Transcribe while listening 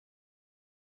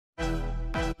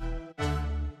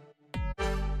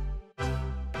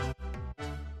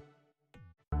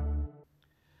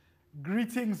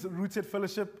Greetings, Rooted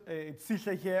Fellowship. It's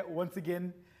Sihle here once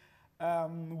again.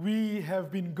 We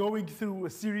have been going through a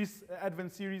series,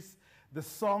 Advent series, the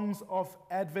Songs of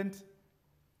Advent.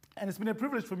 And it's been a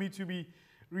privilege for me to be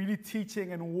really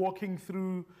teaching and walking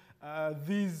through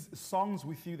these songs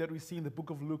with you that we see in the book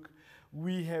of Luke.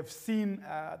 We have seen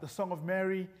the Song of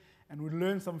Mary, and we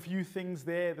learned some few things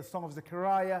there, the Song of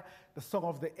Zechariah, the Song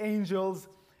of the Angels.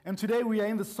 And today we are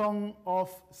in the Song of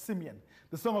Simeon.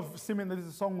 The Song of Simeon, that is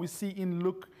a song we see in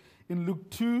Luke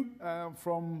 2,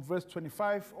 from verse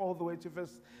 25 all the way to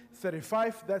verse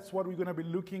 35. That's what we're going to be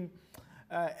looking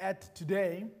at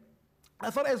today.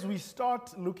 I thought as we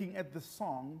start looking at the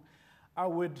song, I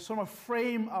would sort of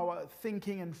frame our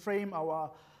thinking and frame our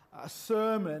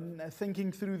sermon,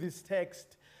 thinking through this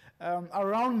text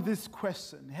around this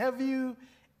question. Have you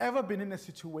ever been in a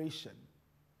situation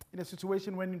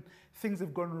when things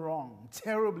have gone wrong,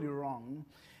 terribly wrong,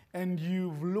 and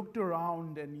you've looked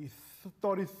around and you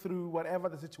thought it through, whatever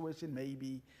the situation may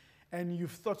be, and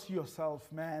you've thought to yourself,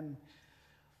 man,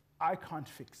 I can't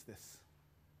fix this.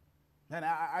 Man,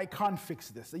 I can't fix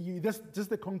this. That's just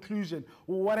the conclusion,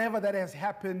 whatever that has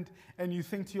happened, and you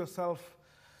think to yourself,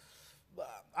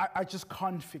 I just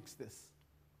can't fix this.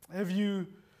 Have you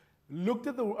looked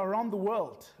at around the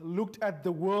world, looked at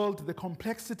the world, the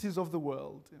complexities of the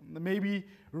world, and maybe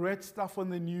read stuff on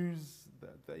the news,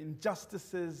 the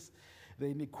injustices, the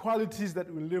inequalities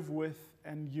that we live with,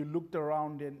 and you looked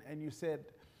around and you said,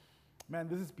 man,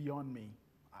 this is beyond me.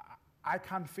 I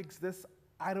can't fix this.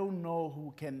 I don't know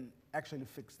who can actually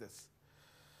fix this.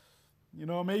 You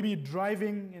know, maybe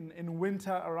driving in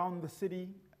winter around the city,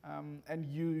 and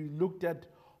you looked at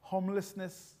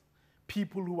homelessness,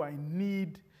 people who are in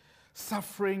need,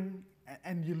 suffering,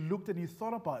 and you looked and you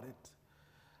thought about it.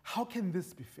 How can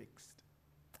this be fixed?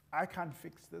 I can't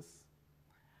fix this.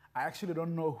 I actually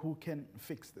don't know who can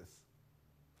fix this.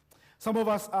 Some of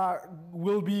us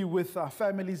will be with our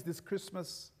families this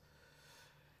Christmas.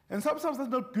 And sometimes that's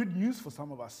not good news for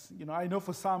some of us. You know, I know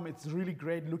for some it's really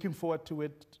great, looking forward to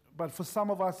it. But for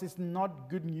some of us, it's not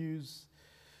good news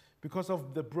because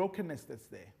of the brokenness that's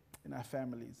there in our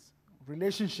families,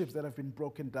 relationships that have been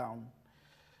broken down.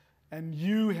 And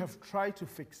you have tried to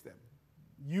fix them.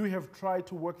 You have tried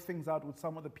to work things out with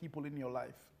some of the people in your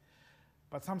life.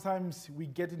 But sometimes we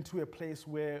get into a place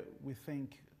where we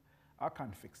think, I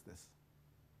can't fix this.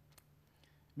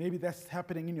 Maybe that's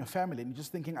happening in your family, and you're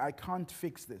just thinking, I can't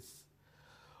fix this.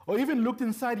 Or even looked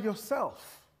inside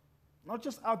yourself, not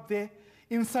just out there,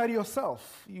 inside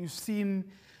yourself. You've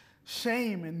seen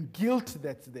shame and guilt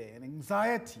that's there, and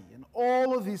anxiety, and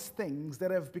all of these things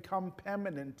that have become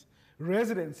permanent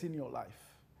residents in your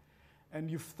life. And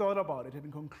you've thought about it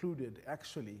and concluded,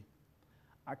 actually,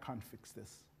 I can't fix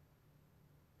this.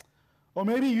 Or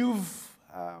maybe you've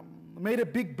made a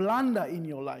big blunder in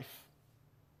your life.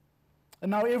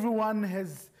 And now everyone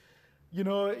has,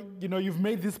 you've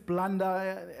made this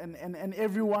blunder and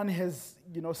everyone has,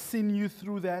 seen you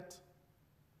through that.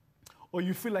 Or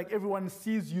you feel like everyone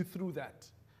sees you through that,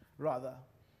 rather.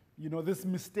 This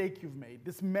mistake you've made,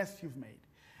 this mess you've made.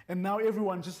 And now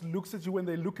everyone just looks at you. When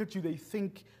they look at you, they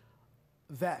think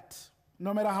that.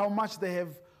 No matter how much they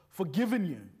have forgiven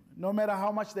you, no matter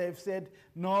how much they have said,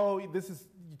 no, this is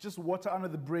just water under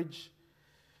the bridge,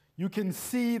 you can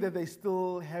see that they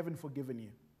still haven't forgiven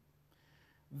you.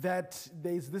 That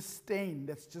there's this stain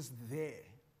that's just there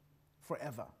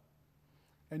forever.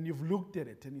 And you've looked at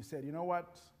it and you said, you know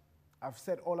what? I've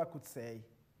said all I could say.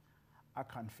 I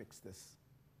can't fix this.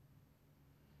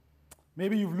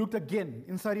 Maybe you've looked again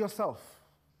inside yourself.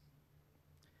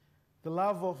 The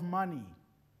love of money,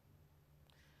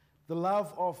 the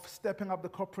love of stepping up the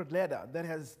corporate ladder that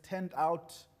has turned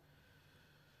out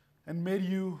and made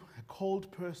you a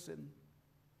cold person,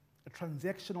 a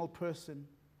transactional person,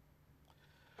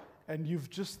 and you've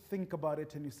just think about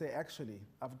it and you say, actually,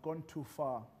 I've gone too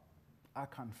far. I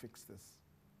can't fix this.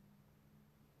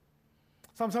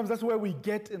 Sometimes that's where we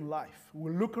get in life.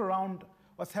 We look around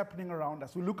what's happening around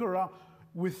us. We look around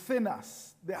within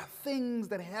us. There are things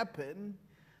that happen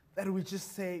that we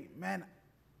just say, man,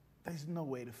 there's no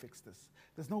way to fix this.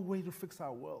 There's no way to fix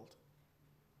our world.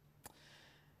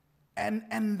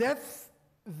 And that's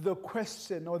the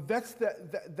question, or that's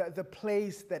the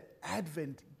place that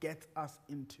Advent gets us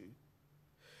into.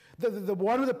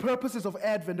 One of the purposes of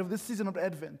Advent, of this season of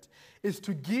Advent, is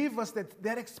to give us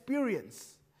that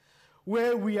experience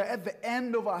where we are at the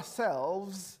end of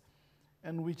ourselves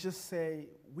and we just say,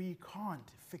 we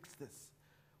can't fix this.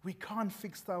 We can't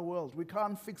fix our world. We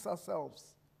can't fix ourselves.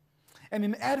 And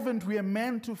in Advent, we are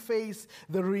meant to face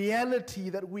the reality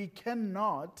that we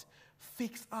cannot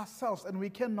fix ourselves and we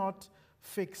cannot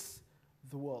fix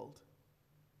the world.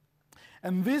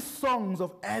 And these songs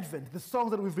of Advent, the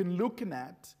songs that we've been looking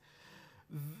at,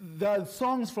 the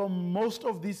songs from most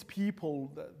of these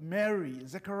people, Mary,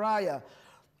 Zechariah,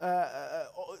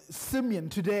 Simeon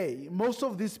today, most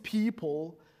of these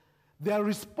people, they are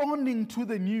responding to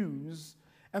the news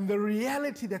and the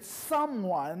reality that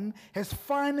someone has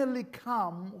finally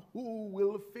come who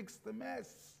will fix the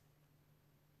mess.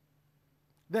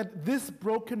 That this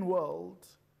broken world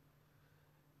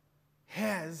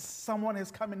someone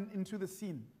has come into the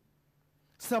scene.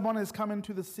 Someone has come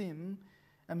into the scene,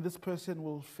 and this person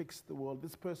will fix the world.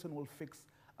 This person will fix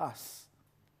us.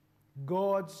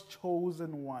 God's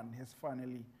chosen one has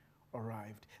finally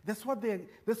arrived. That's what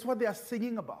they are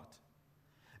singing about.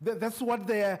 That's what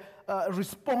they are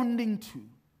responding to.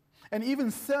 And even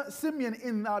Simeon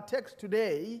in our text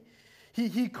today,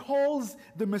 he calls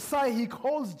the Messiah, he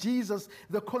calls Jesus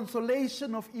the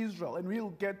consolation of Israel. And we'll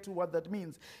get to what that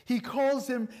means. He calls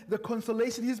him the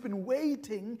consolation. He's been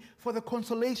waiting for the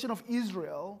consolation of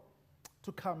Israel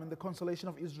to come. And the consolation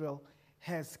of Israel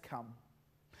has come.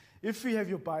 If you have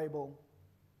your Bible,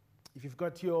 if you've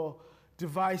got your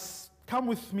device, come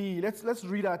with me. Let's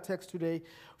read our text today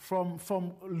from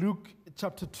Luke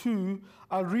chapter 2.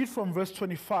 I'll read from verse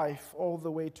 25 all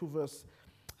the way to verse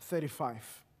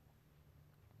 35.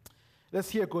 Let's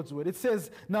hear God's word. It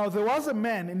says, "Now there was a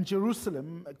man in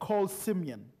Jerusalem called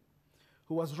Simeon,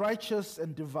 who was righteous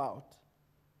and devout.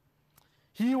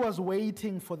 He was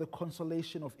waiting for the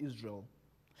consolation of Israel,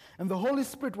 and the Holy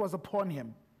Spirit was upon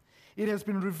him. It has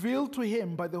been revealed to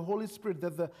him by the Holy Spirit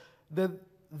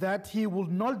that he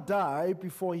would not die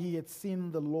before he had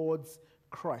seen the Lord's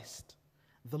Christ.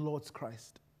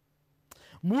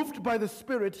 Moved by the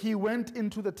Spirit, he went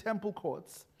into the temple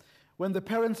courts. When the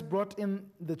parents brought in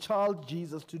the child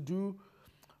Jesus to do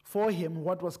for him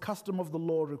what was custom of the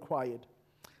law required,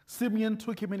 Simeon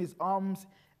took him in his arms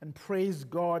and praised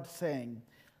God, saying,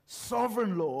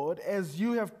 'Sovereign Lord, as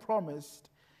you have promised,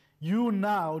 you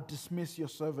now dismiss your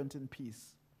servant in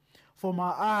peace. For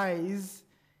my eyes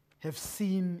have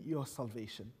seen your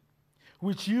salvation,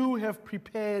 which you have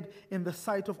prepared in the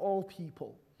sight of all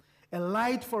people, a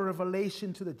light for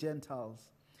revelation to the Gentiles,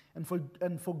 and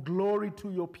for glory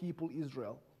to your people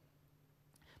Israel.'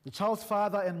 The child's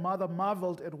father and mother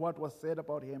marveled at what was said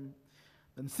about him.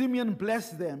 Then Simeon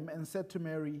blessed them and said to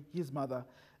Mary, his mother,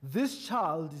 'This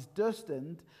child is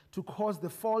destined to cause the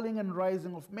falling and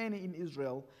rising of many in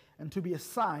Israel, and to be a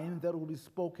sign that will be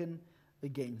spoken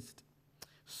against,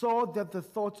 so that the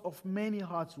thoughts of many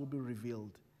hearts will be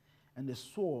revealed, and a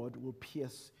sword will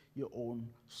pierce your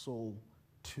own soul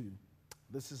too.'"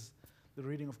 This is the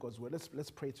reading of God's word.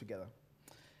 Let's pray together.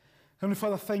 Heavenly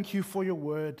Father, thank you for your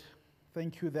word.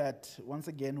 Thank you that once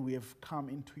again we have come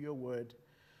into your word.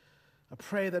 I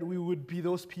pray that we would be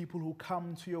those people who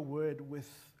come to your word with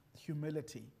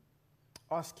humility,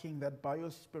 asking that by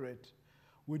your Spirit,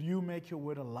 would you make your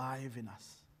word alive in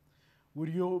us? Would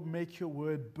you make your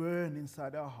word burn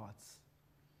inside our hearts?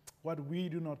 What we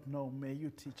do not know, may you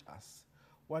teach us.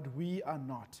 What we are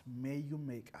not, may you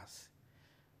make us.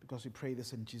 Because we pray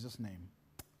this in Jesus' name.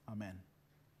 Amen.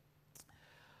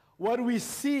 What we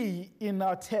see in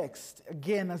our text,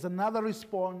 again, as another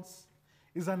response,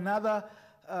 is another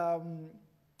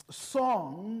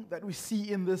song that we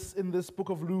see in this book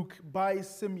of Luke by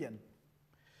Simeon.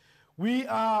 We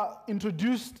are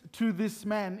introduced to this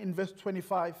man in verse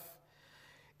 25.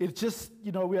 It's just,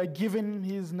 we are given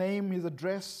his name, his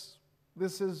address.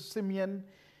 This is Simeon,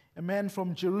 a man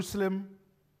from Jerusalem.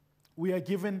 We are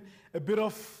given a bit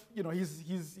of,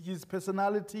 his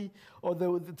personality, or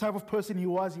the type of person he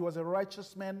was. He was a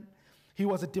righteous man. He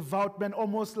was a devout man,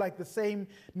 almost like the same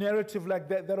narrative like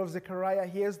that of Zechariah.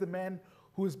 Here's the man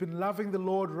who has been loving the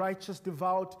Lord, righteous,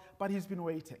 devout, but he's been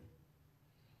waiting.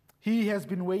 He has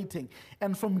been waiting.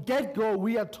 And from get-go,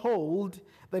 we are told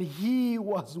that he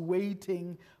was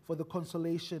waiting for the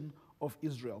consolation of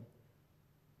Israel.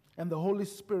 And the Holy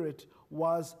Spirit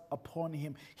was upon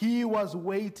him. He was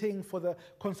waiting for the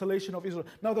consolation of Israel.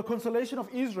 Now, the consolation of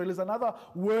Israel is another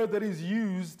word that is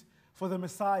used for the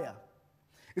Messiah.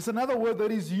 It's another word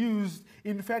that is used,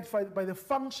 in fact, by the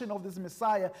function of this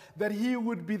Messiah, that he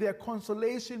would be their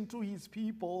consolation to his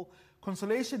people.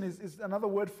 Consolation is another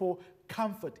word for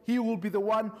comfort. He will be the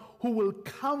one who will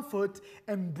comfort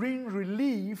and bring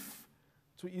relief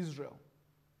to Israel.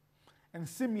 And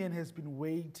Simeon has been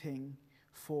waiting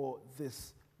for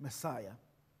this Messiah.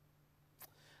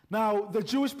 Now, the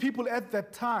Jewish people at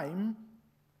that time,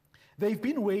 they've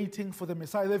been waiting for the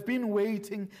Messiah. They've been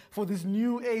waiting for this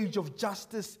new age of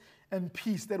justice and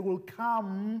peace that will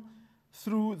come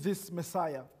through this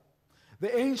Messiah.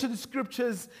 The ancient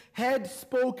scriptures had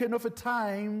spoken of a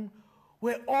time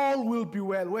where all will be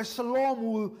well, where shalom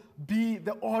will be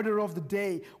the order of the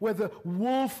day, where the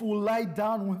wolf will lie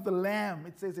down with the lamb,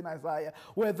 it says in Isaiah,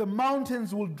 where the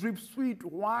mountains will drip sweet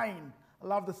wine. I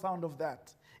love the sound of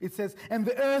that. It says, and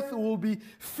the earth will be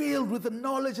filled with the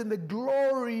knowledge and the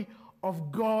glory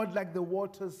of God like the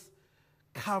waters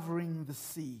covering the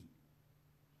sea.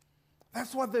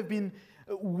 That's what they've been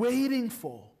waiting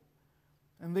for.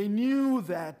 And they knew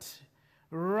that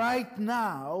right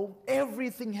now,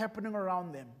 everything happening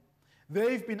around them,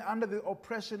 they've been under the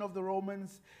oppression of the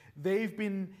Romans. They've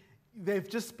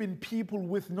just been people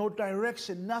with no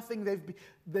direction, nothing.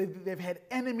 They've had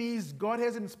enemies. God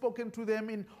hasn't spoken to them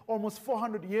in almost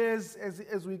 400 years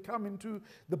as we come into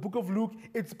the book of Luke.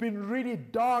 It's been really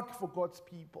dark for God's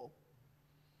people.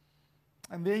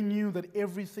 And they knew that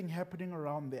everything happening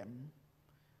around them,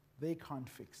 they can't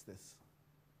fix this.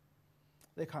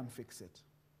 They can't fix it.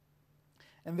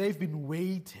 And they've been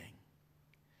waiting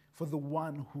for the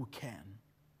one who can.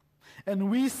 And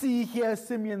we see here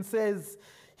Simeon says,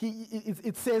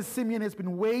 it says Simeon has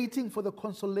been waiting for the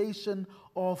consolation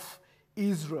of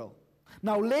Israel.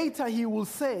 Now later he will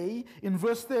say in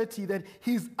verse 30 that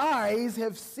his eyes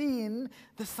have seen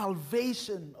the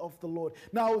salvation of the Lord.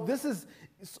 Now this is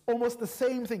almost the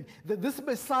same thing. That this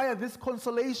Messiah, this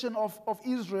consolation of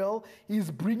Israel,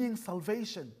 is bringing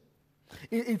salvation.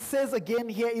 It says again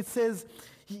here, it says,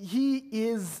 he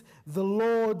is the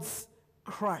Lord's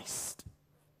Christ.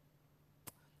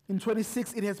 In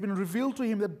 26, it has been revealed to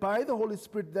him that by the Holy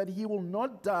Spirit that he will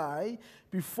not die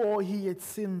before he had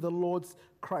seen the Lord's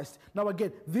Christ. Now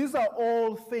again, these are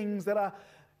all things that are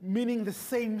meaning the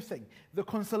same thing. The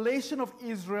consolation of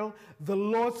Israel, the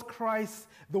Lord's Christ,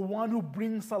 the one who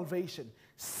brings salvation.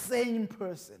 Same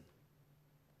person.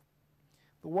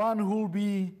 The one who will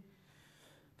be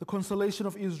the consolation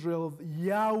of Israel,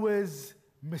 Yahweh's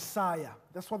Messiah.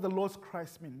 That's what the Lord's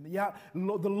Christ means. The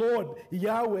Lord,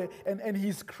 Yahweh, and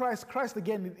his Christ. Christ,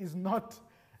 again, is not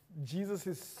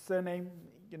Jesus' surname.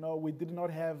 You know, we did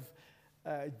not have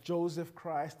Joseph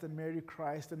Christ and Mary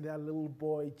Christ and their little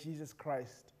boy, Jesus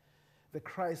Christ. The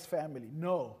Christ family.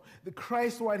 No. The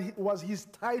Christ was his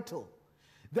title.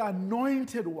 The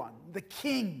anointed one. The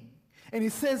king. And he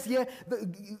says here,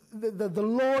 the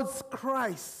Lord's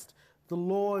Christ. The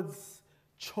Lord's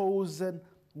chosen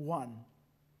one.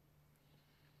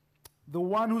 The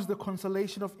one who's the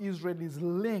consolation of Israel is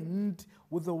linked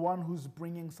with the one who's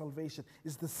bringing salvation.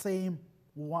 It's the same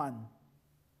one.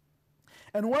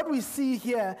 And what we see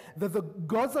here, that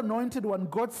God's anointed one,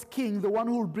 God's king, the one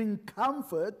who will bring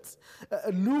comfort,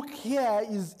 Luke here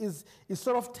is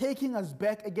sort of taking us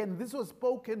back again. This was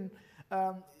spoken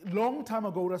long time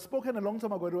ago. It was spoken a long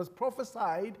time ago. It was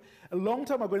prophesied a long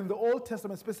time ago in the Old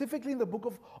Testament, specifically in the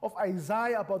book of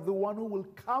Isaiah, about the one who will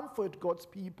comfort God's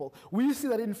people. We see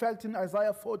that, in fact, in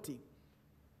Isaiah 40.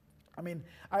 I mean,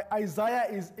 Isaiah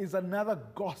is another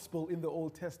gospel in the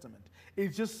Old Testament. It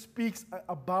just speaks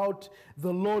about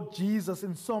the Lord Jesus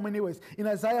in so many ways. In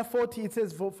Isaiah 40, it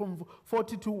says from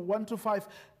 42, 1 to 5,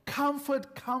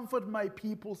 "Comfort, comfort my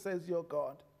people, says your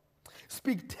God.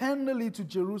 Speak tenderly to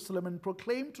Jerusalem and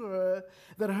proclaim to her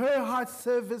that her heart's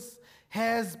service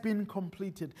has been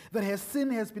completed, that her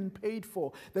sin has been paid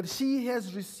for, that she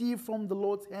has received from the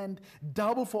Lord's hand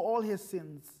double for all her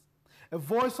sins. A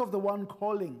voice of the one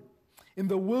calling, in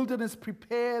the wilderness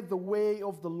prepare the way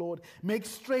of the Lord. Make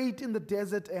straight in the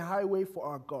desert a highway for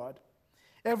our God.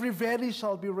 Every valley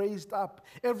shall be raised up,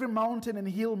 every mountain and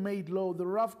hill made low. The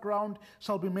rough ground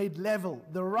shall be made level,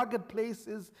 the rugged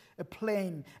places a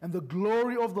plain, and the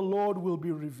glory of the Lord will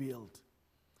be revealed.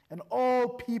 And all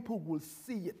people will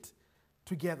see it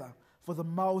together, for the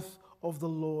mouth of the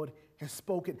Lord has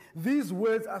spoken." These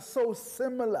words are so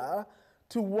similar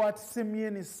to what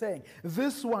Simeon is saying.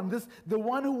 This one, the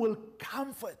one who will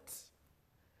comfort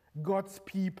God's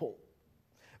people.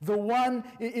 The one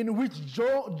in which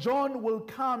John will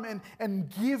come and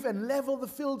give and level the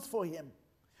fields for him,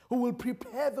 who will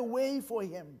prepare the way for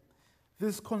him.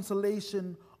 This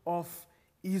consolation of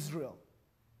Israel.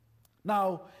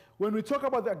 Now, when we talk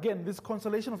about, again, this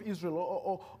consolation of Israel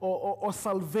or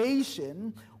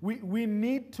salvation, we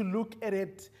need to look at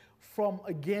it from,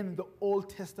 again, the Old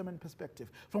Testament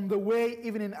perspective. From the way,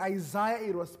 even in Isaiah,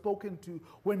 it was spoken to.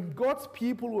 When God's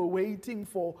people were waiting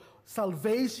for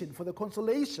salvation, for the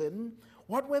consolation,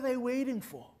 what were they waiting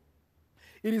for?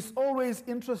 It is always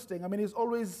interesting. I mean, it's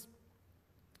always,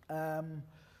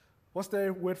 what's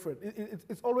the word for it?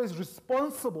 It's always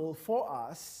responsible for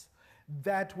us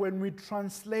that when we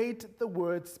translate the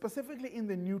words, specifically in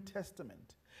the New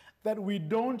Testament, that we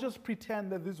don't just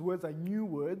pretend that these words are new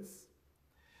words.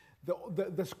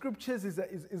 The Scriptures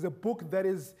is a book that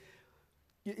is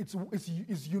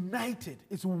it's united.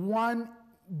 It's one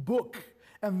book.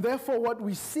 And therefore, what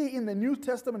we see in the New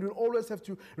Testament, we'll always have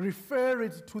to refer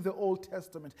it to the Old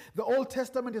Testament. The Old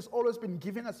Testament has always been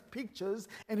giving us pictures,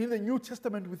 and in the New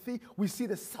Testament, we see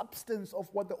the substance of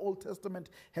what the Old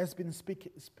Testament has been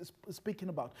speaking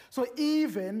about. So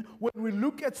even when we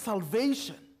look at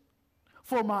salvation,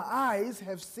 for my eyes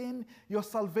have seen your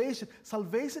salvation.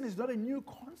 Salvation is not a new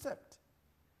concept.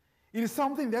 It is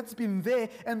something that's been there,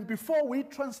 and before we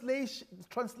translate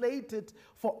it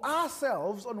for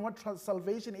ourselves on what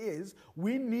salvation is,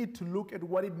 we need to look at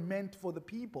what it meant for the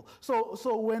people.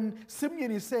 So when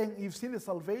Simeon is saying, you've seen the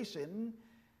salvation,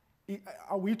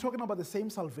 are we talking about the same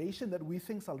salvation that we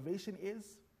think salvation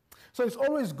is? So it's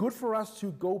always good for us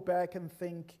to go back and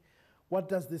think, what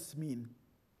does this mean?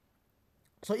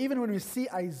 So even when we see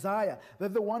Isaiah,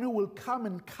 that the one who will come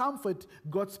and comfort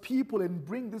God's people and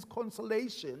bring this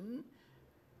consolation,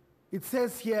 it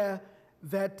says here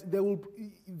that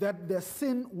their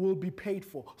sin will be paid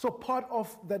for. So part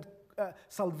of that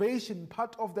salvation,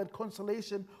 part of that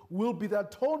consolation will be the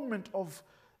atonement of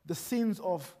the sins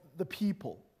of the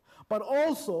people. But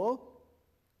also,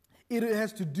 it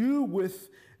has to do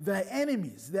with their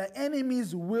enemies. Their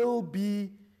enemies will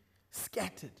be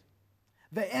scattered.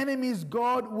 The enemies,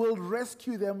 God will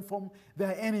rescue them from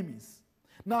their enemies.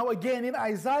 Now again, in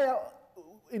Isaiah,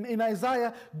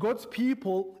 God's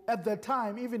people at that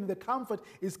time, even the comfort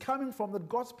is coming from that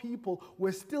God's people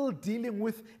were still dealing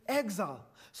with exile.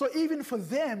 So even for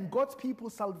them, God's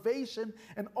people's salvation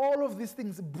and all of these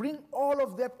things bring all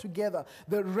of that together.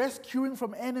 The rescuing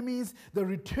from enemies, the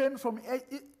return from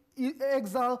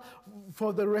exile,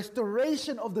 for the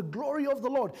restoration of the glory of the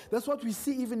Lord. That's what we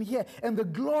see even here. And the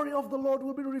glory of the Lord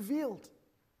will be revealed.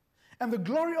 And the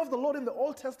glory of the Lord in the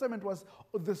Old Testament was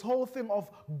this whole thing of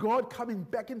God coming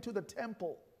back into the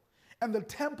temple. And the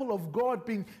temple of God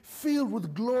being filled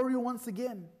with glory once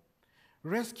again.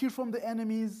 Rescued from the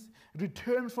enemies,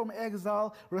 return from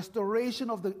exile, restoration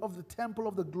of the temple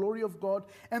of the glory of God,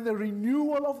 and the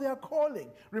renewal of their calling.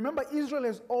 Remember, Israel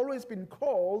has always been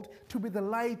called to be the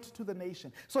light to the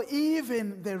nation. So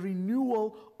even the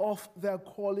renewal of their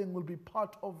calling will be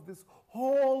part of this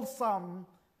wholesome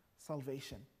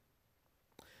salvation.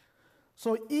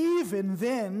 So even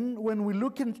then, when we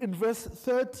look in verse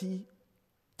 30,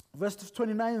 verses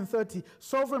 29 and 30,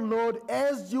 Sovereign Lord,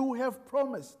 as you have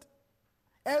promised,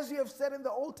 as you have said in the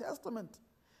Old Testament,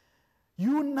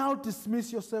 you now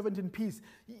dismiss your servant in peace.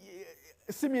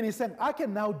 Simeon is saying, I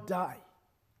can now die.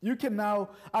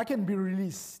 I can be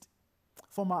released.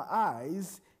 For my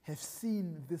eyes have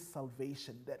seen this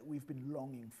salvation that we've been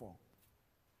longing for.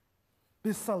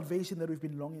 This salvation that we've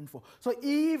been longing for. So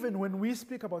even when we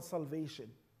speak about salvation,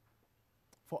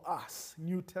 for us,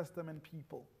 New Testament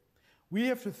people, we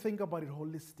have to think about it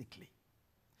holistically.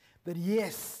 That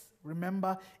yes,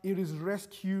 remember, it is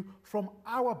rescue from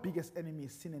our biggest enemy,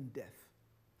 sin and death.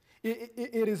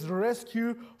 It is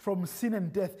rescue from sin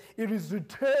and death. It is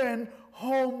return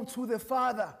home to the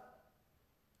Father.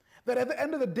 That at the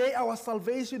end of the day, our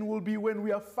salvation will be when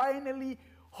we are finally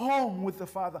home with the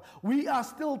Father. We are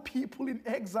still people in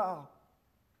exile.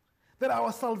 That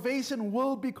our salvation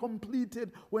will be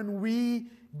completed when we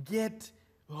get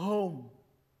home.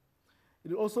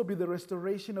 It will also be the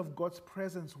restoration of God's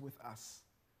presence with us.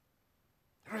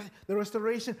 The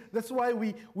restoration, that's why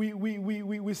we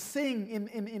sing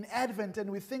in Advent and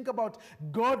we think about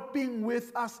God being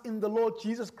with us in the Lord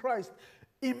Jesus Christ.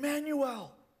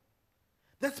 Emmanuel.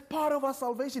 That's part of our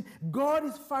salvation. God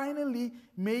is finally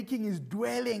making his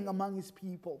dwelling among his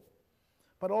people.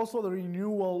 But also the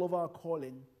renewal of our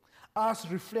calling. Us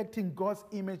reflecting God's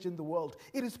image in the world.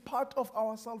 It is part of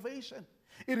our salvation.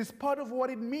 It is part of what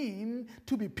it means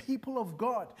to be people of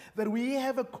God. That we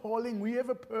have a calling, we have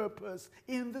a purpose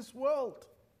in this world.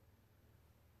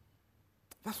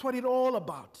 That's what it's all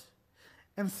about.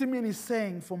 And Simeon is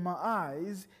saying, for my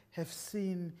eyes have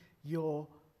seen your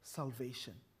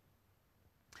salvation.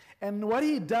 And what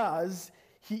he does,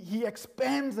 he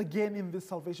expands again in this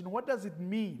salvation. What does it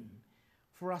mean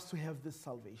for us to have this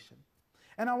salvation?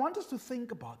 And I want us to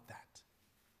think about that.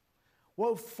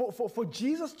 Well, for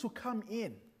Jesus to come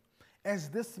in as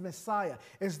this Messiah,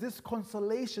 as this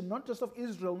consolation, not just of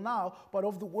Israel now, but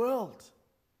of the world.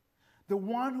 The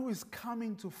one who is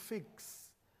coming to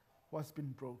fix what's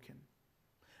been broken.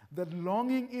 That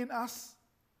longing in us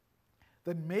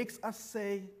that makes us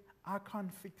say, I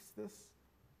can't fix this.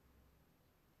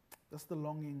 That's the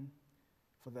longing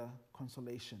for the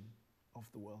consolation of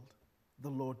the world. The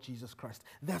Lord Jesus Christ.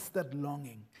 That's that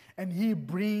longing. And he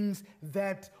brings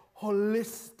that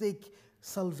holistic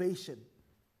salvation.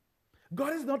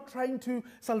 God is not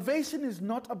salvation is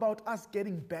not about us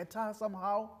getting better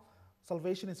somehow.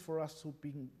 Salvation is for us to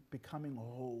becoming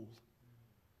whole.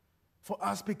 For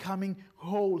us becoming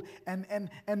whole and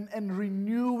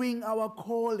renewing our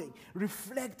calling,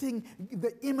 reflecting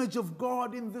the image of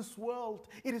God in this world.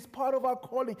 It is part of our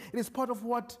calling. It is part of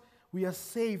what we are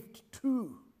saved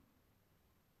to.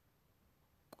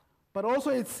 But also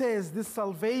it says this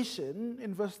salvation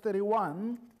in verse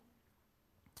 31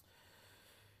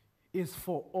 is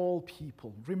for all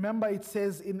people. Remember it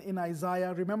says in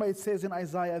Isaiah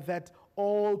that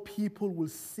all people will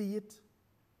see it.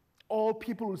 All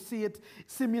people will see it.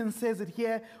 Simeon says it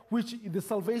here, the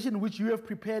salvation which you have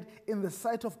prepared in the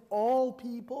sight of all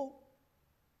people.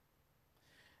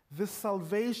 This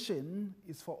salvation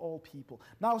is for all people.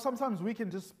 Now, sometimes we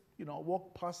can just,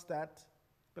 walk past that,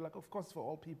 be like, of course, for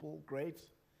all people, great.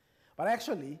 But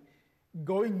actually,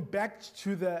 going back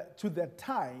to that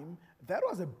time, that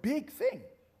was a big thing.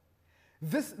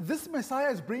 This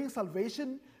Messiah is bringing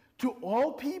salvation to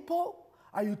all people.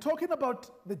 Are you talking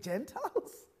about the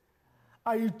Gentiles?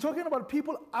 Are you talking about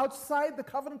people outside the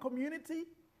covenant community?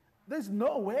 There's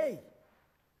no way.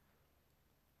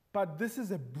 But this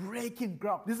is a breaking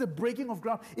ground. This is a breaking of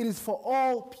ground. It is for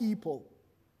all people.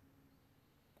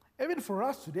 Even for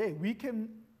us today, we can,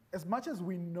 as much as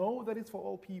we know that it's for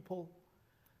all people,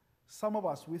 some of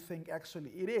us, we think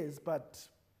actually it is, but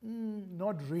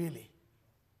not really.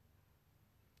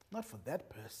 Not for that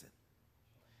person.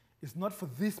 It's not for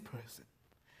this person.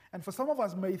 And for some of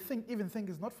us may even think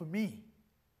it's not for me.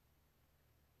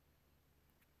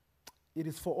 It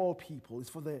is for all people. It's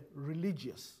for the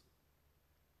religious.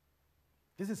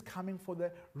 This is coming for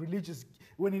the religious.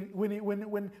 When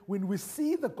we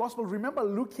see the gospel, remember,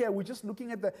 look here, we're just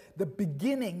looking at the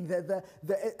beginning,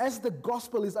 as the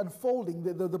gospel is unfolding,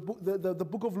 the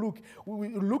book of Luke.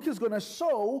 Luke is going to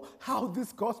show how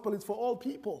this gospel is for all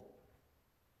people.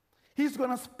 He's going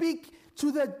to speak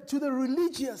to the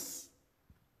religious.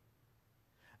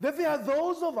 That there are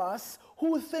those of us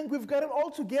who think we've got it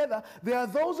all together. There are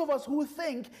those of us who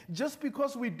think just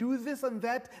because we do this and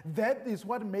that is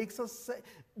what makes us,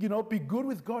 be good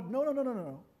with God.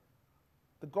 No.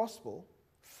 The gospel,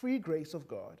 free grace of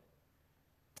God,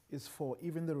 is for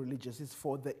even the religious. It's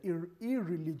for the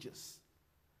irreligious.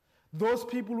 Those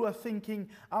people who are thinking,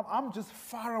 I'm just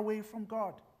far away from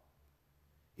God.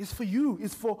 It's for you.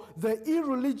 It's for the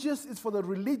irreligious. It's for the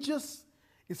religious.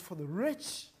 It's for the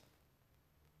rich.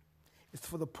 It's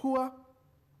for the poor.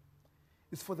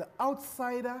 It's for the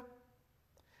outsider.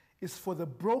 It's for the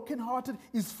brokenhearted.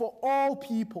 It's for all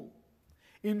people.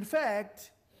 In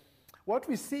fact, what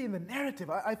we see in the narrative,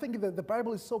 I think that the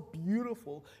Bible is so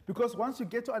beautiful because once you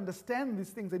get to understand these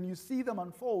things and you see them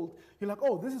unfold, you're like,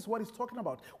 oh, this is what he's talking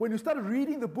about. When you start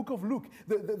reading the book of Luke,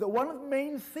 the one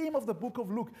main theme of the book of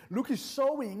Luke, Luke is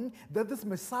showing that this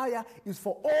Messiah is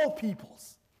for all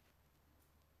peoples.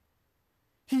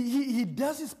 He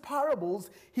does his parables.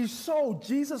 He showed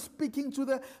Jesus speaking to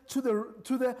the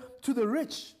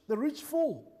rich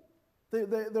fool,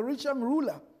 the rich young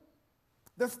ruler.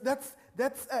 That's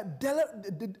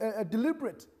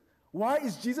deliberate. Why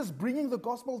is Jesus bringing the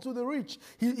gospel to the rich?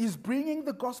 He's bringing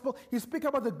the gospel. He's speaking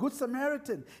about the Good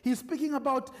Samaritan. He's speaking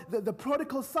about the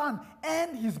prodigal son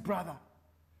and his brother.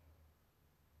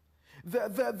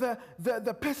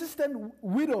 The persistent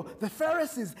widow, the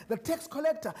Pharisees, the tax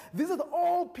collector. These are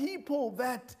all people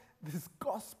that this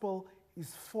gospel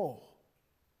is for.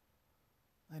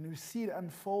 And we see it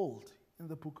unfold in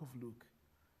the book of Luke.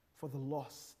 For the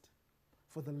lost,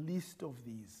 for the least of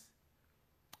these.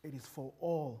 It is for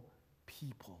all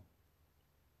people.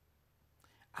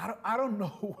 I don't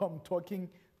know who I'm talking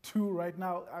to right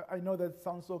now. I know that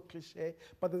sounds so cliche,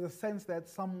 but there's a sense that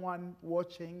someone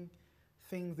watching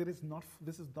thinks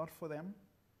this is not for them.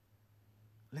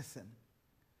 Listen,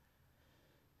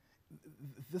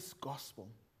 this gospel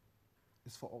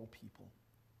is for all people.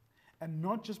 And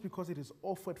not just because it is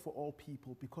offered for all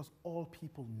people, because all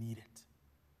people need it.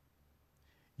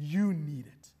 You need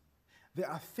it. There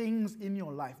are things in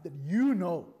your life that you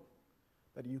know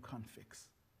that you can't fix.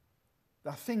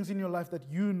 There are things in your life that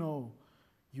you know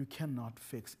you cannot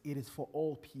fix. It is for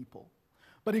all people.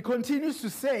 But he continues to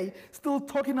say, still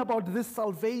talking about this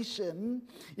salvation,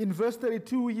 in verse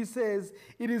 32 he says,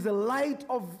 it is a light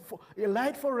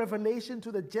for revelation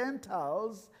to the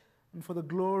Gentiles and for the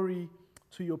glory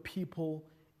to your people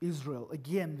Israel.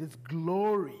 Again, this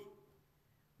glory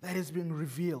that is being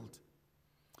revealed.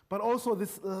 But also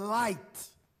this light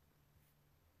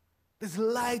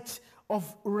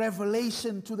of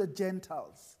revelation to the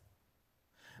Gentiles.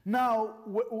 Now,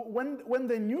 when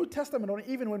the New Testament, or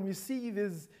even when we see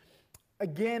these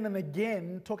again and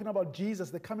again talking about Jesus,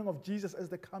 the coming of Jesus as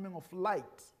the coming of light.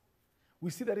 We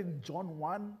see that in John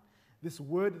 1, this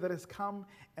word that has come,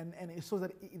 and it shows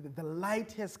that the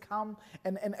light has come.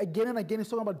 And again, he's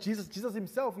talking about Jesus. Jesus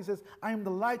himself, he says, I am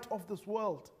the light of this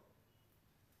world.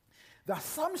 The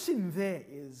assumption there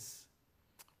is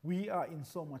we are in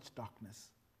so much darkness.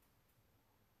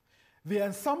 The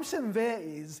assumption there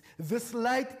is this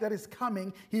light that is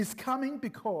coming, he's coming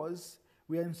because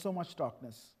we are in so much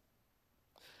darkness.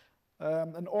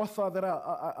 An author that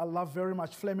I love very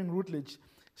much, Fleming Rutledge,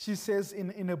 she says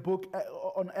in a book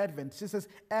on Advent, she says,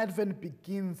 Advent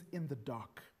begins in the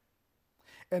dark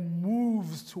and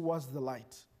moves towards the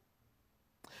light.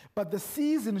 But the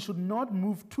season should not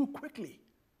move too quickly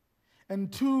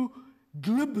and too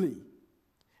glibly,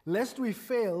 lest we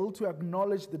fail to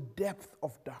acknowledge the depth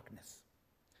of darkness.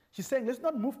 She's saying, let's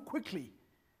not move quickly.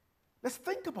 Let's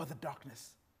think about the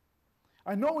darkness.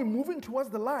 I know we're moving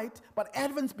towards the light, but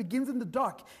Advent begins in the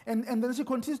dark. And then she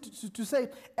continues to say,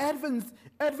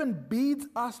 Advent bids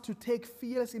us to take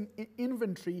fearless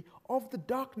inventory of the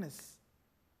darkness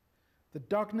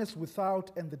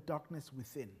without and the darkness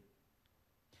within.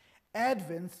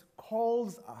 Advent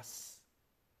calls us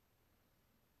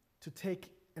to take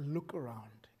a look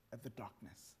around at the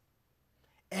darkness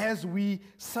as we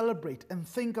celebrate and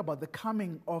think about the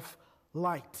coming of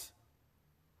light.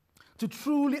 To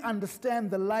truly understand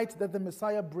the light that the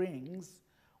Messiah brings,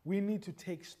 we need to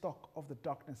take stock of the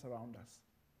darkness around us,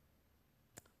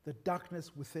 the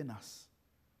darkness within us.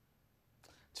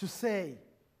 To say,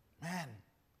 man,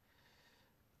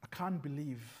 I can't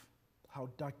believe how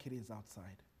dark it is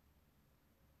outside.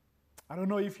 I don't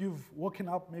know if you've woken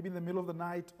up maybe in the middle of the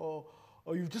night or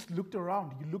you've just looked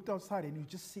around, you looked outside and you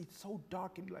just see it so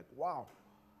dark and you're like, wow,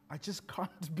 I just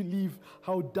can't believe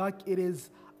how dark it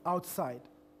is outside.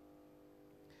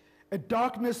 A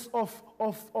darkness of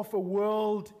a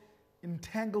world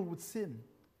entangled with sin.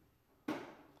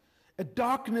 A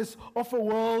darkness of a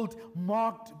world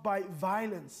marked by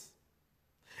violence.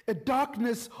 A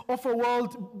darkness of a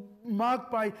world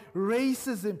marked by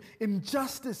racism,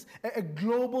 injustice, a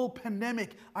global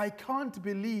pandemic. I can't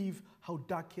believe how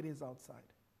dark it is outside.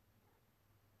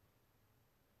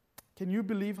 Can you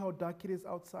believe how dark it is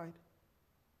outside?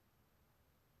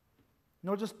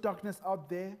 Not just darkness out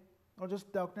there, not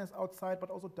just darkness outside, but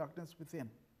also darkness within.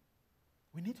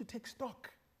 We need to take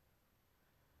stock.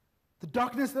 The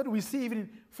darkness that we see even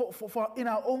in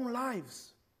our own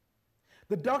lives.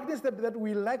 The darkness that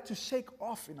we like to shake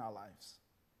off in our lives.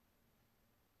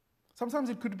 Sometimes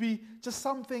it could be just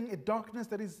something, a darkness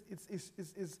that is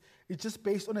just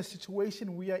based on a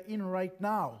situation we are in right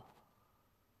now.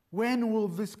 When will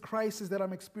this crisis that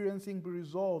I'm experiencing be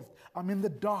resolved? I'm in the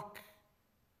dark.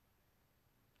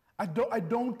 I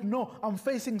don't know. I'm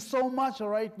facing so much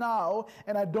right now,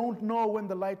 and I don't know when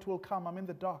the light will come. I'm in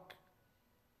the dark.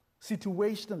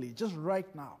 Situationally, just right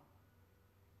now.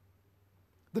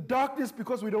 The darkness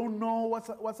because we don't know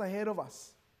what's ahead of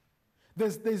us.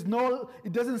 There's no,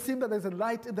 it doesn't seem that there's a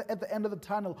light at the end of the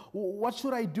tunnel. What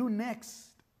should I do next?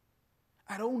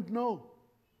 I don't know.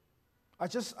 I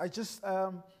just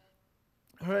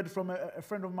heard from a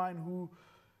friend of mine who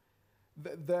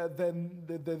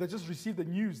they just received the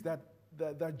news that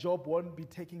their job won't be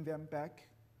taking them back.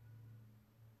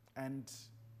 And,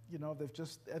 you know, they've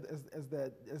just,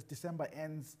 as December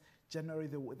ends, January,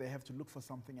 they have to look for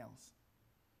something else.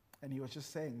 And he was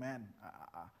just saying, man,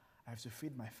 I have to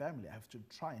feed my family. I have to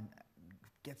try and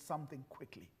get something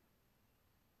quickly.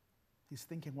 He's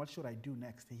thinking, what should I do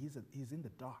next? He's in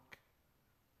the dark.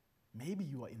 Maybe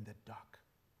you are in the dark.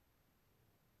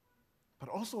 But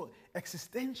also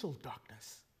existential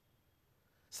darkness.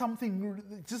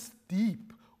 Something just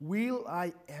deep. Will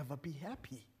I ever be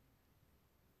happy?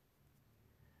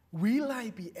 Will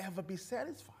I ever be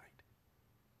satisfied?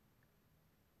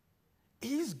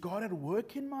 Is God at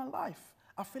work in my life?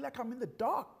 I feel like I'm in the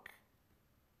dark.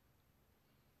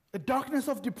 A darkness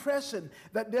of depression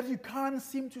that you can't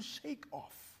seem to shake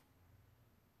off.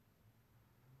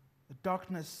 The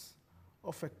darkness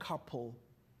of a couple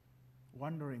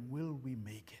wondering, will we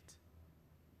make it?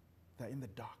 They're in the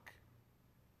dark.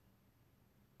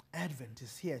 Advent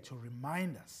is here to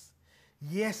remind us,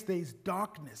 yes, there is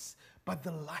darkness, but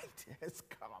the light has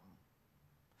come.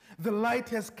 The light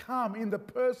has come in the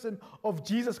person of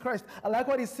Jesus Christ. I like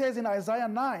what it says in Isaiah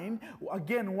 9,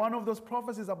 again, one of those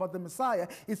prophecies about the Messiah.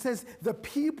 It says, the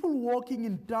people walking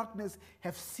in darkness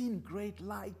have seen great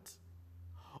light.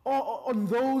 Or on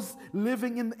those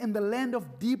living in the land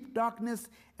of deep darkness,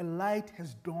 a light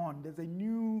has dawned. There's a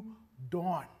new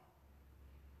dawn.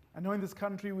 I know in this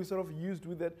country we sort of used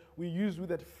with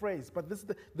that phrase, but this is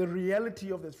the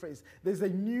reality of this phrase. There's a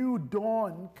new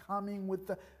dawn coming with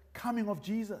the coming of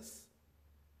Jesus.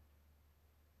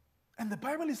 And the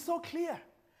Bible is so clear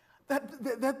that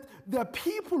there are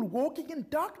people walking in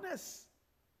darkness,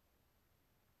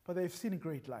 but they've seen a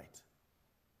great light.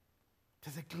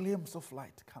 There's a glimpse of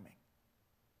light coming.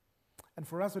 And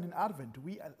for us, when in Advent,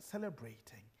 we are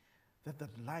celebrating that the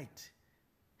light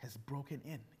has broken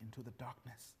into the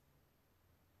darkness.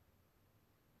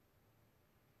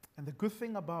 And the good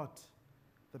thing about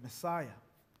the Messiah,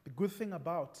 the good thing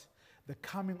about the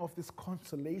coming of this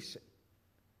consolation,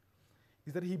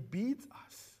 is that he bids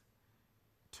us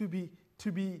to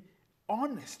be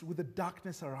honest with the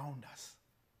darkness around us.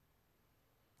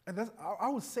 And I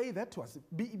would say that to us.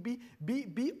 Be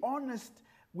honest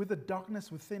with the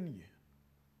darkness within you.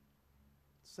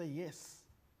 Say, yes,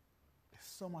 there's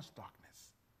so much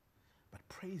darkness. But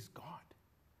praise God,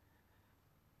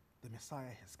 the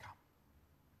Messiah has come.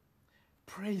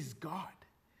 Praise God,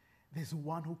 there's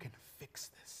one who can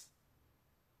fix this.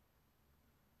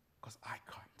 Because I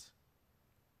can't.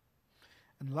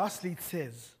 And lastly, it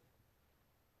says,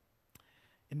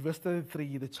 in verse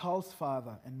 33, the child's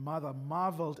father and mother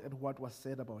marveled at what was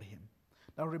said about him.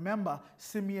 Now remember,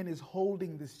 Simeon is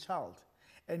holding this child.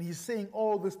 And he's saying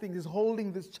all these things. He's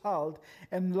holding this child.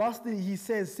 And lastly, he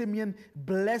says, Simeon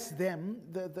blessed them,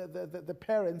 the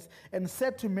parents, and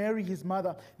said to Mary, his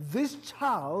mother, this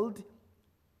child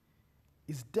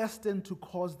is destined to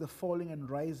cause the falling and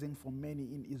rising for many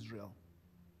in Israel,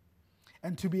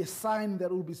 and to be a sign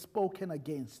that will be spoken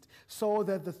against, so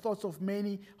that the thoughts of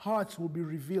many hearts will be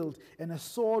revealed, and a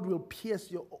sword will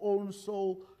pierce your own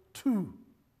soul too.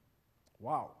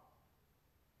 Wow.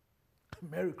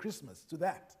 Merry Christmas to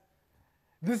that.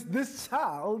 This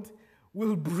child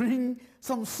will bring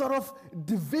some sort of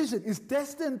division, is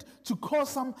destined to cause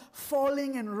some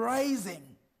falling and rising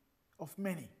of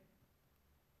many.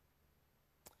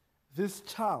 This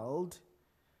child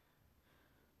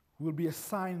will be a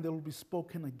sign that will be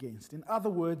spoken against. In other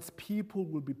words, people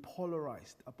will be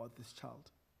polarized about this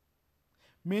child.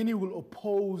 Many will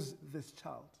oppose this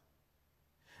child.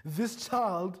 This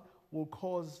child will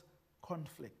cause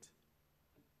conflict.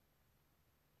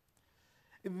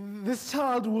 This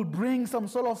child will bring some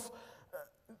sort of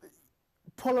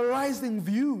polarizing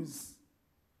views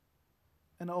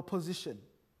and opposition.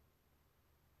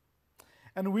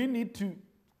 And we need to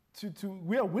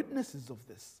we are witnesses of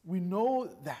this. We know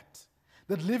that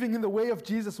living in the way of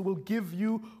Jesus will give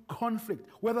you conflict,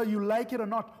 whether you like it or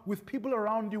not, with people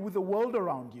around you, with the world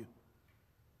around you.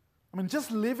 I mean,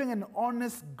 just living an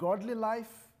honest, godly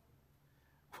life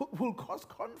will cause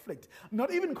conflict.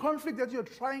 Not even conflict that you're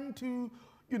trying to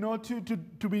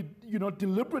be,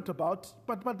 deliberate about,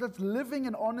 but that living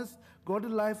an honest, godly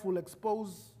life will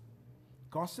expose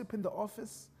gossip in the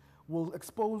office, will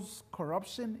expose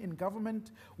corruption in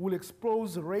government, will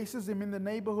expose racism in the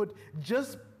neighborhood,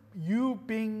 just you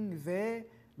being there,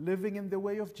 living in the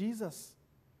way of Jesus.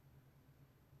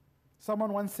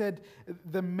 Someone once said,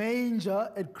 the manger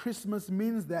at Christmas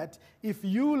means that if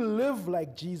you live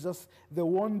like Jesus, there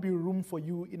won't be room for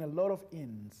you in a lot of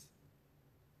inns.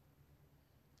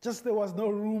 Just there was no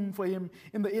room for him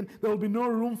in the inn. There will be no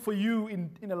room for you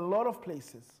in a lot of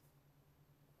places.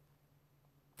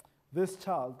 This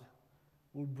child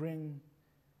will bring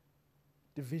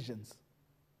divisions.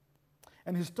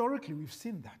 And historically, we've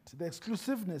seen that. The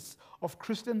exclusiveness of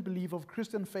Christian belief, of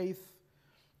Christian faith,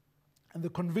 and the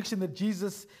conviction that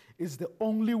Jesus is the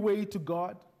only way to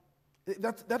God,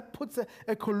 that puts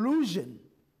a collusion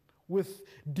with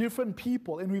different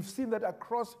people. And we've seen that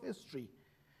across history,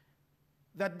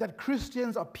 that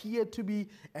Christians appear to be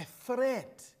a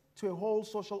threat to a whole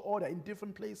social order in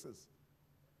different places.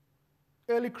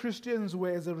 Early Christians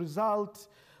were, as a result,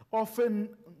 often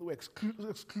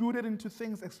excluded into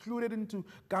things, excluded into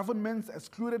governments,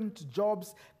 excluded into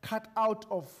jobs, cut out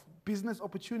of business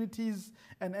opportunities,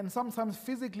 and sometimes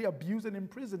physically abused and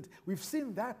imprisoned. We've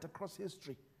seen that across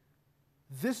history.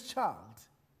 This child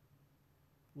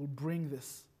will bring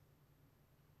this.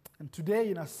 And today,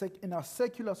 in our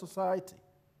secular society,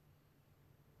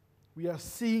 we are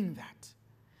seeing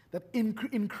that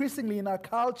increasingly in our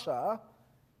culture,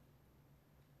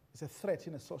 it's a threat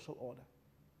in a social order.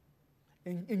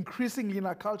 Increasingly in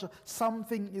our culture,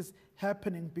 something is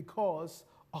happening because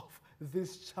of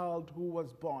this child who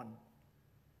was born.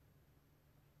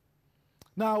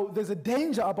 Now, there's a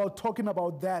danger about talking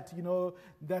about that,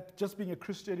 that just being a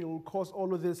Christian, it will cause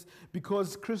all of this,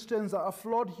 because Christians are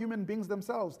flawed human beings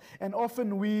themselves. And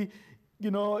often we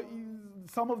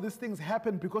some of these things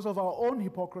happen because of our own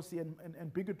hypocrisy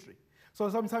and bigotry. So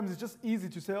sometimes it's just easy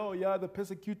to say, oh yeah, they're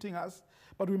persecuting us,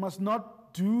 but we must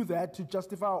not do that to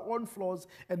justify our own flaws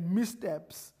and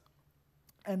missteps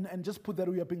and just put that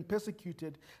we are being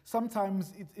persecuted.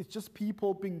 Sometimes it's just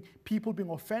people being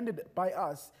offended by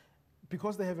us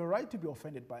because they have a right to be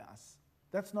offended by us.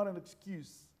 That's not an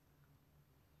excuse.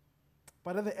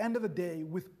 But at the end of the day,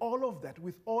 with all of that,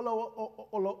 with all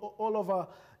of our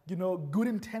good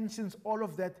intentions, all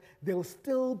of that, there will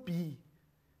still be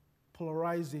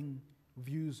polarizing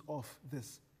views of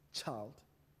this child.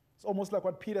 It's almost like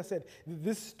what Peter said,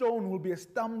 this stone will be a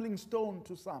stumbling stone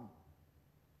to some.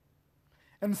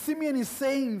 And Simeon is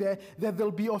saying there that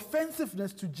there'll be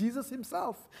offensiveness to Jesus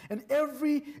himself. And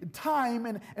every time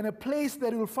and a place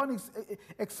that he will find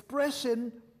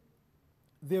expression,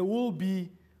 there will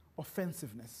be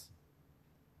offensiveness.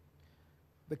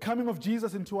 The coming of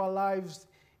Jesus into our lives,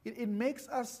 it makes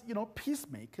us,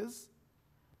 peacemakers,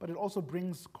 but it also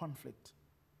brings conflict.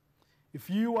 If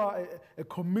you are a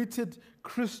committed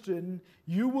Christian,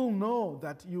 you will know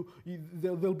that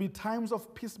there'll be times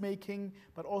of peacemaking,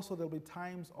 but also there'll be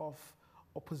times of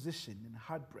opposition and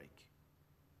heartbreak.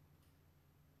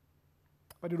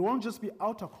 But it won't just be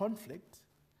outer conflict.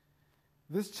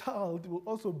 This child will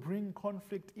also bring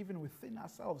conflict even within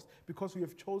ourselves because we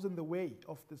have chosen the way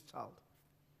of this child.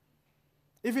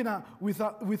 Even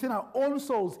within our own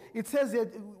souls, it says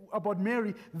that about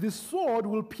Mary, the sword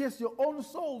will pierce your own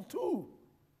soul too.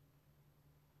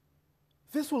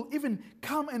 This will even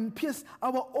come and pierce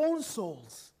our own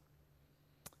souls.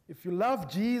 If you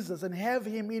love Jesus and have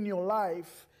him in your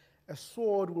life, a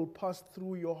sword will pass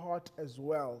through your heart as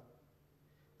well.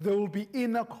 There will be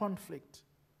inner conflict,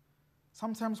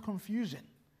 sometimes confusion,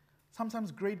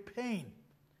 sometimes great pain.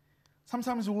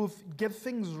 Sometimes you will get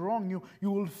things wrong.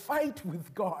 You will fight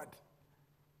with God.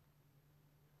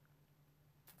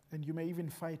 And you may even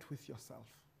fight with yourself.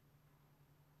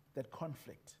 That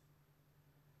conflict.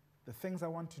 The things I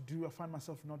want to do, I find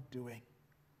myself not doing.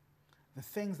 The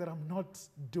things that I'm not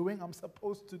doing, I'm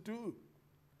supposed to do.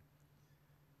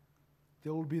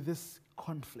 There will be this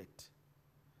conflict.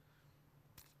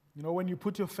 When you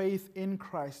put your faith in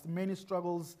Christ, many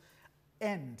struggles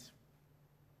end.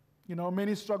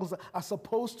 Many struggles are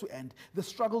supposed to end. The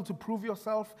struggle to prove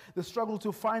yourself, the struggle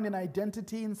to find an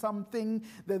identity in something,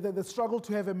 the struggle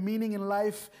to have a meaning in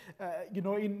life,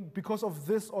 because of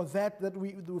this or that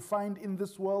we find in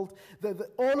this world.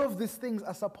 All of these things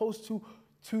are supposed to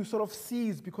sort of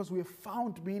cease because we have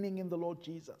found meaning in the Lord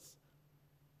Jesus.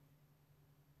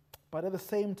 But at the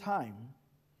same time,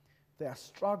 there are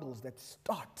struggles that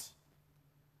start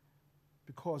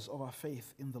because of our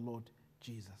faith in the Lord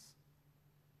Jesus.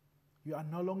 You are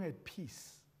no longer at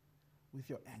peace with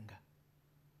your anger.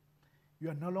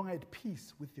 You are no longer at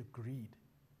peace with your greed.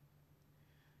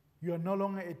 You are no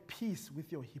longer at peace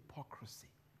with your hypocrisy.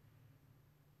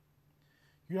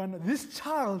 This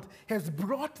child has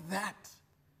brought that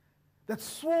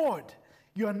sword.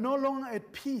 You are no longer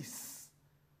at peace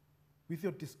with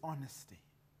your dishonesty,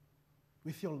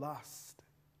 with your lust.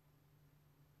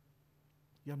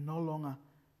 You are no longer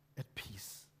at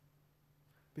peace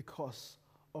because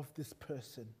of this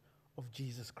person of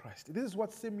Jesus Christ. This is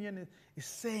what Simeon is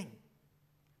saying.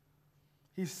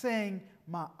 He's saying,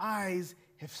 my eyes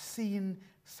have seen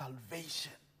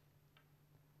salvation.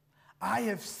 I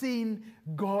have seen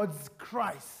God's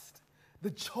Christ,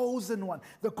 the chosen one,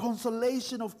 the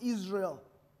consolation of Israel,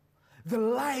 the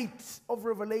light of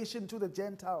revelation to the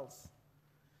Gentiles.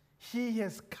 He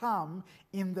has come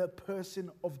in the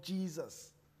person of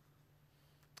Jesus.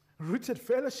 Rooted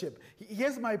Fellowship.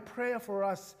 Here's my prayer for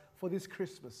us for this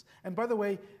Christmas. And by the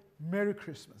way, Merry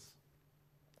Christmas.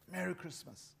 Merry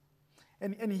Christmas.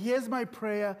 And here's my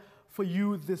prayer for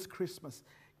you this Christmas.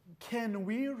 Can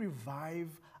we revive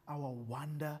our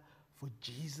wonder for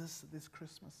Jesus this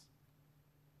Christmas?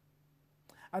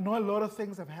 I know a lot of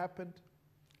things have happened,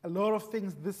 a lot of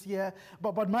things this year,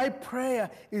 but my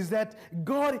prayer is that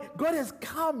God has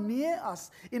come near us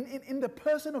in the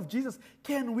person of Jesus.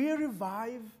 Can we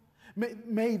revive?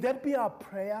 May that be our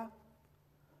prayer.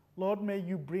 Lord, may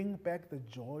you bring back the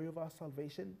joy of our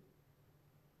salvation.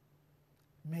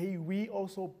 May we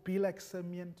also be like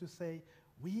Simeon to say,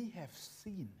 we have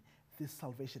seen this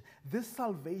salvation. This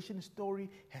salvation story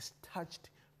has touched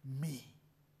me.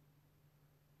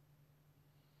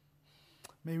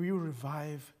 May we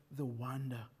revive the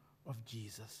wonder of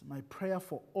Jesus. My prayer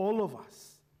for all of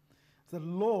us is that,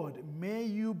 Lord, may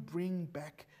you bring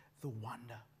back the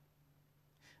wonder,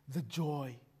 the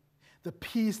joy, the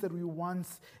peace that we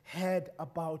once had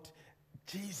about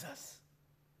Jesus.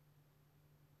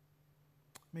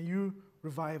 May you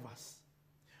revive us.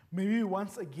 May we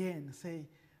once again say,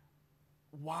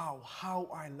 wow, how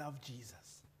I love Jesus.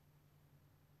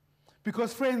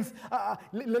 Because friends,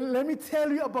 let me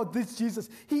tell you about this Jesus.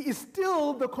 He is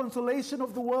still the consolation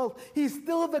of the world. He is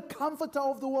still the comforter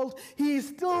of the world. He is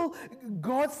still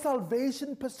God's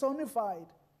salvation personified.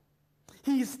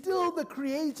 He is still the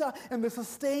creator and the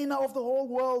sustainer of the whole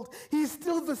world. He is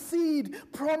still the seed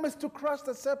promised to crush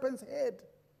the serpent's head.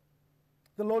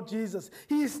 The Lord Jesus.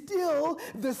 He is still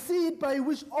the seed by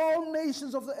which all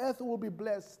nations of the earth will be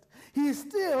blessed. He is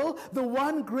still the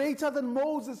one greater than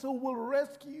Moses who will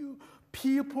rescue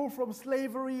people from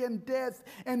slavery and death,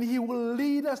 and he will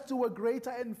lead us to a greater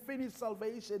and finished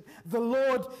salvation. The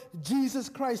Lord Jesus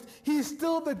Christ. He is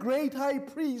still the great high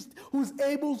priest who's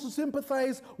able to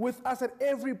sympathize with us at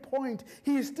every point.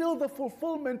 He is still the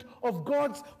fulfillment of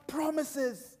God's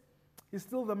promises. He's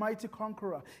still the mighty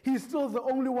conqueror. He's still the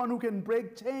only one who can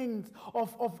break chains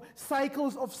of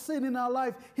cycles of sin in our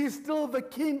life. He's still the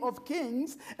King of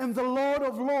kings and the Lord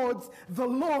of lords, the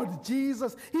Lord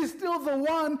Jesus. He's still the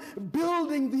one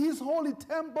building his holy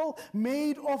temple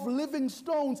made of living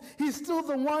stones. He's still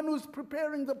the one who's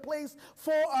preparing the place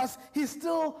for us. He's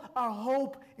still our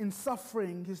hope in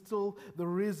suffering. He's still the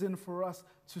reason for us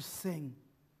to sing.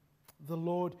 The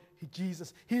Lord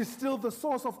Jesus. He is still the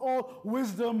source of all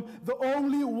wisdom, the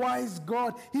only wise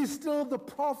God. He's still the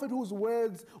prophet whose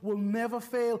words will never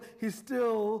fail. He's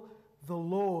still the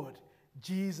Lord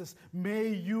Jesus. May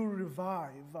you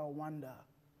revive our wonder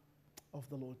of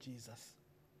the Lord Jesus.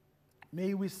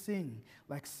 May we sing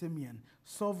like Simeon,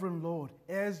 Sovereign Lord,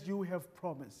 as you have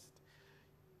promised.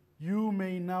 You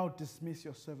may now dismiss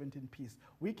your servant in peace.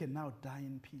 We can now die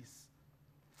in peace,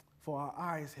 for our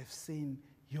eyes have seen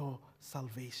your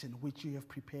salvation, which you have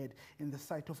prepared in the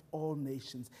sight of all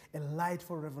nations, a light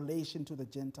for revelation to the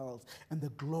Gentiles and the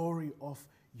glory of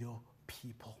your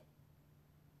people.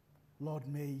 Lord,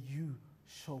 may you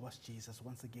show us Jesus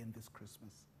once again this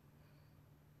Christmas.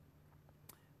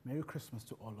 Merry Christmas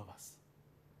to all of us.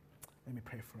 Let me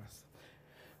pray for us.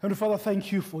 Heavenly Father,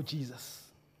 thank you for Jesus.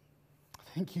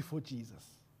 Thank you for Jesus.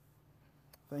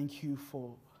 Thank you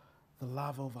for the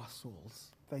love of our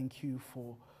souls. Thank you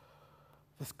for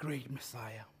this great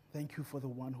Messiah. Thank you for the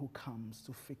one who comes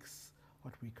to fix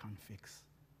what we can't fix.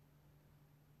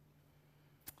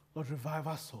 Lord, revive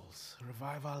our souls.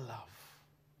 Revive our love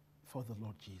for the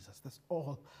Lord Jesus. That's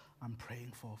all I'm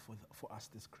praying for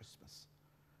us this Christmas.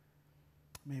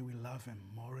 May we love him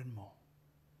more and more,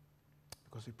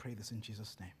 because we pray this in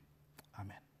Jesus' name.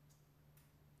 Amen.